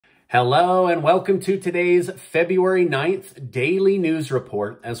Hello and welcome to today's February 9th daily news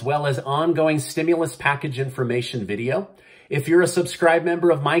report, as well as ongoing stimulus package information video. If you're a subscribed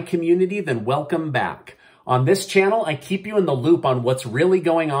member of my community, then welcome back. On this channel, I keep you in the loop on what's really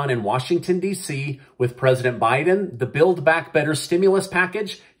going on in Washington, D.C. with President Biden, the Build Back Better stimulus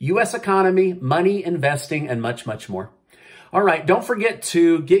package, U.S. economy, money, investing, and much, much more. All right, don't forget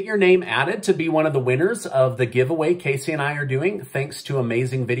to get your name added to be one of the winners of the giveaway Casey and I are doing, thanks to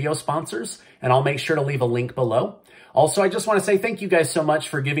amazing video sponsors, and I'll make sure to leave a link below. Also, I just want to say thank you guys so much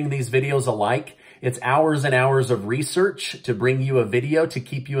for giving these videos a like. It's hours and hours of research to bring you a video to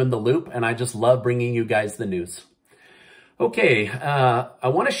keep you in the loop, and I just love bringing you guys the news. Okay, I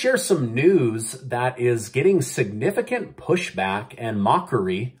want to share some news that is getting significant pushback and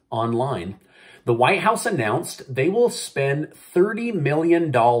mockery online. The White House announced they will spend $30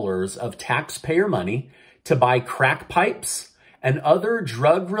 million of taxpayer money to buy crack pipes and other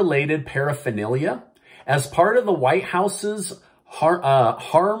drug-related paraphernalia as part of the White House's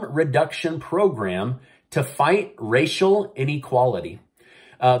harm reduction program to fight racial inequality.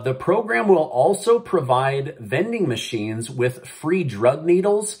 The program will also provide vending machines with free drug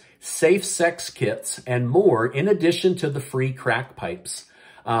needles, safe sex kits, and more in addition to the free crack pipes.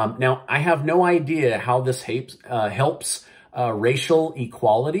 Now, I have no idea how this helps racial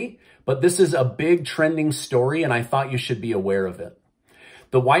equality, but this is a big trending story, and I thought you should be aware of it.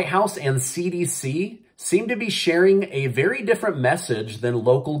 The White House and CDC seem to be sharing a very different message than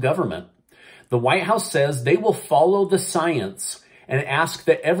local government. The White House says they will follow the science and ask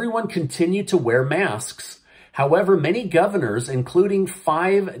that everyone continue to wear masks. However, many governors, including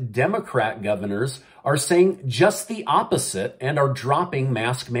 5 Democrat governors, are saying just the opposite and are dropping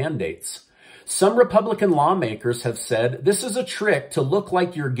mask mandates. Some Republican lawmakers have said this is a trick to look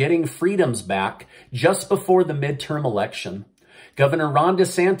like you're getting freedoms back just before the midterm election. Governor Ron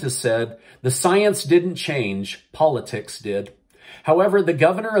DeSantis said, "The science didn't change, politics did." However, the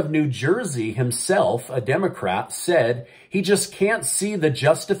governor of New Jersey himself, a Democrat, said he just can't see the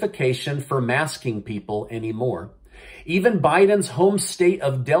justification for masking people anymore. Even Biden's home state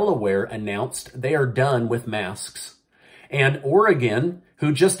of Delaware announced they are done with masks. And Oregon,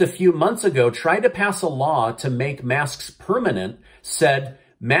 who just a few months ago tried to pass a law to make masks permanent, said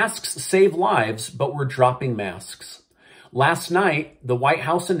masks save lives, but we're dropping masks. Last night, the White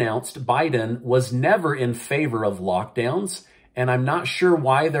House announced Biden was never in favor of lockdowns, and I'm not sure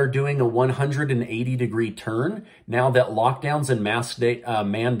why they're doing a 180-degree turn now that lockdowns and mask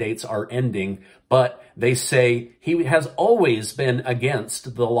mandates are ending, but they say he has always been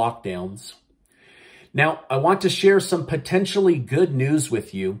against the lockdowns. Now, I want to share some potentially good news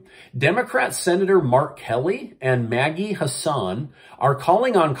with you. Democrat Senator Mark Kelly and Maggie Hassan are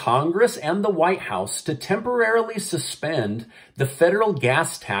calling on Congress and the White House to temporarily suspend the federal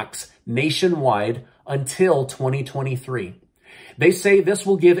gas tax nationwide until 2023. They say this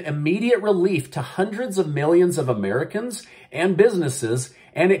will give immediate relief to hundreds of millions of Americans and businesses,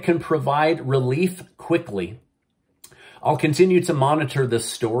 and it can provide relief quickly. I'll continue to monitor this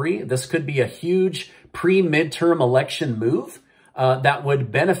story. This could be a huge pre-midterm election move that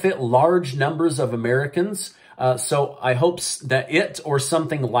would benefit large numbers of Americans. So I hope that it or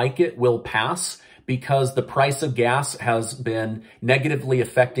something like it will pass, because the price of gas has been negatively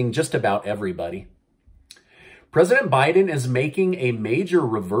affecting just about everybody. President Biden is making a major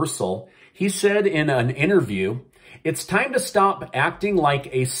reversal. He said in an interview, "It's time to stop acting like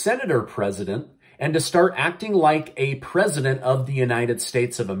a senator president and to start acting like a president of the United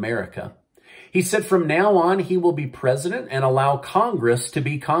States of America." He said from now on, he will be president and allow Congress to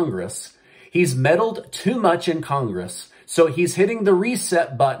be Congress. He's meddled too much in Congress, so he's hitting the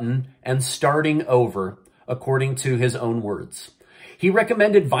reset button and starting over, according to his own words. He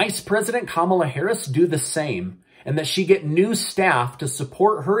recommended Vice President Kamala Harris do the same, and that she get new staff to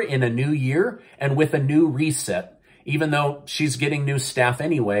support her in a new year and with a new reset, even though she's getting new staff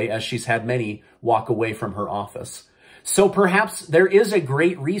anyway, as she's had many walk away from her office. So perhaps there is a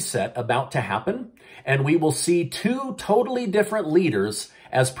great reset about to happen, and we will see 2 totally different leaders,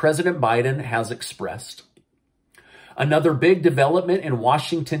 as President Biden has expressed. Another big development in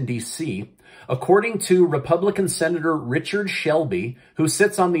Washington, D.C., according to Republican Senator Richard Shelby, who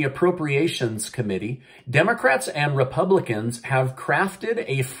sits on the Appropriations Committee, Democrats and Republicans have crafted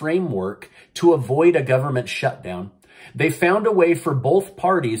a framework to avoid a government shutdown. They found a way for both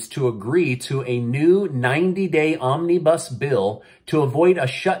parties to agree to a new 90-day omnibus bill to avoid a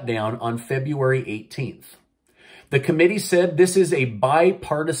shutdown on February 18th. The committee said this is a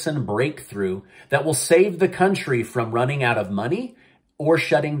bipartisan breakthrough that will save the country from running out of money or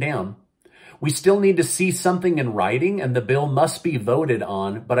shutting down. We still need to see something in writing, and the bill must be voted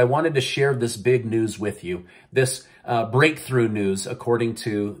on, but I wanted to share this big news with you, this breakthrough news, according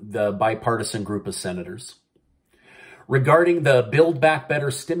to the bipartisan group of senators. Regarding the Build Back Better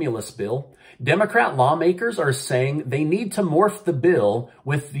stimulus bill, Democrat lawmakers are saying they need to morph the bill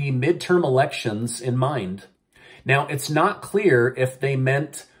with the midterm elections in mind. Now, it's not clear if they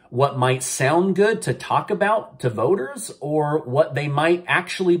meant what might sound good to talk about to voters or what they might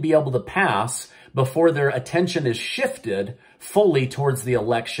actually be able to pass before their attention is shifted fully towards the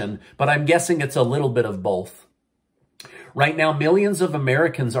election, but I'm guessing it's a little bit of both. Right now, millions of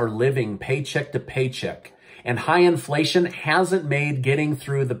Americans are living paycheck to paycheck, and high inflation hasn't made getting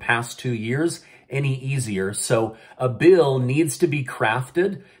through the past 2 years any easier. So a bill needs to be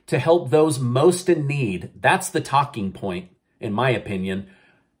crafted to help those most in need. That's the talking point, in my opinion.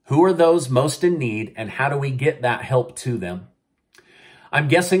 Who are those most in need, and how do we get that help to them? I'm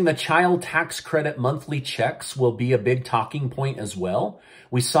guessing the child tax credit monthly checks will be a big talking point as well.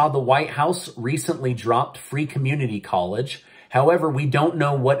 We saw the White House recently dropped free community college. However, we don't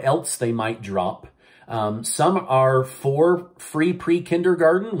know what else they might drop. Some are for free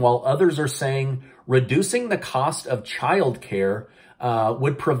pre-kindergarten, while others are saying reducing the cost of childcare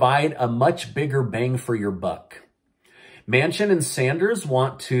would provide a much bigger bang for your buck. Manchin and Sanders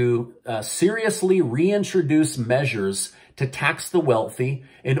want to seriously reintroduce measures to tax the wealthy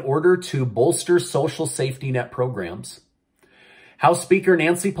in order to bolster social safety net programs. House Speaker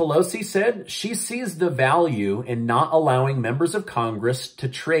Nancy Pelosi said she sees the value in not allowing members of Congress to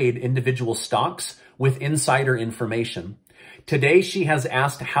trade individual stocks with insider information. Today, she has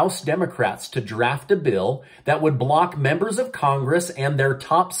asked House Democrats to draft a bill that would block members of Congress and their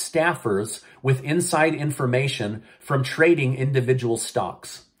top staffers with inside information from trading individual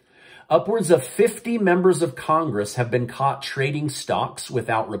stocks. Upwards of 50 members of Congress have been caught trading stocks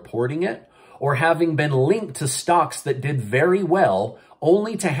without reporting it, or having been linked to stocks that did very well,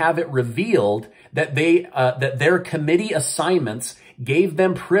 only to have it revealed that their committee assignments gave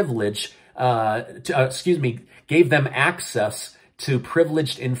them gave them access to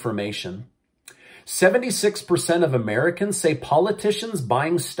privileged information. 76% of Americans say politicians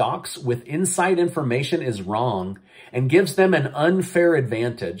buying stocks with inside information is wrong and gives them an unfair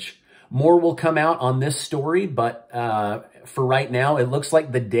advantage. More will come out on this story, but for right now, it looks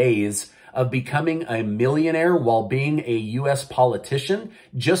like the days of becoming a millionaire while being a U.S. politician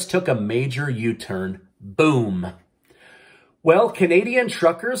just took a major U-turn. Boom. Well, Canadian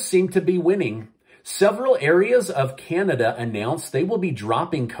truckers seem to be winning. Several areas of Canada announced they will be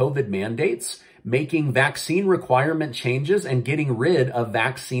dropping COVID mandates, making vaccine requirement changes, and getting rid of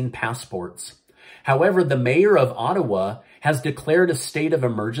vaccine passports. However, the mayor of Ottawa has declared a state of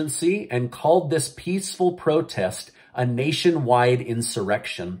emergency and called this peaceful protest a nationwide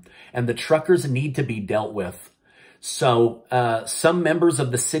insurrection, and the truckers need to be dealt with. So some members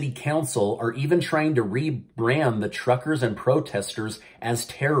of the city council are even trying to rebrand the truckers and protesters as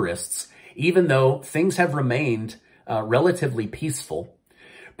terrorists, even though things have remained relatively peaceful.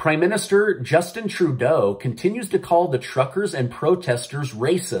 Prime Minister Justin Trudeau continues to call the truckers and protesters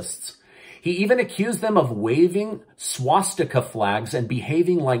racists. He even accused them of waving swastika flags and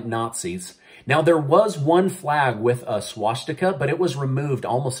behaving like Nazis. Now, there was one flag with a swastika, but it was removed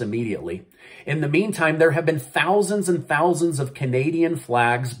almost immediately. In the meantime, there have been thousands and thousands of Canadian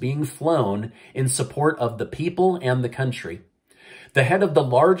flags being flown in support of the people and the country. The head of the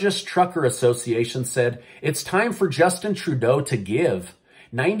largest trucker association said, "It's time for Justin Trudeau to give.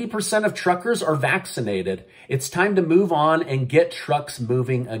 90% of truckers are vaccinated. It's time to move on and get trucks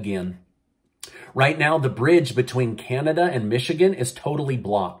moving again." Right now, the bridge between Canada and Michigan is totally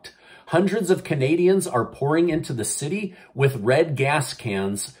blocked. Hundreds of Canadians are pouring into the city with red gas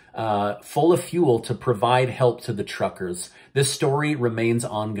cans full of fuel to provide help to the truckers. This story remains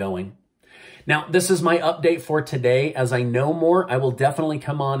ongoing. Now, this is my update for today. As I know more, I will definitely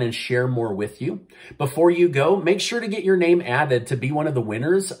come on and share more with you. Before you go, make sure to get your name added to be one of the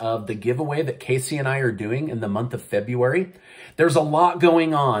winners of the giveaway that Casey and I are doing in the month of February. There's a lot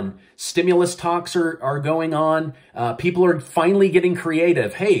going on. Stimulus talks are going on. People are finally getting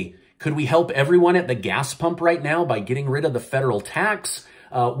creative. Hey, could we help everyone at the gas pump right now by getting rid of the federal tax?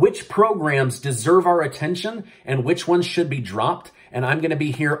 Which programs deserve our attention and which ones should be dropped? And I'm going to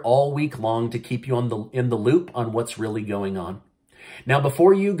be here all week long to keep you in the loop on what's really going on. Now,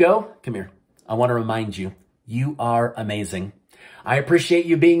 before you go, come here. I want to remind you, you are amazing. I appreciate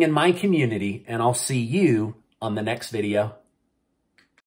you being in my community, and I'll see you on the next video.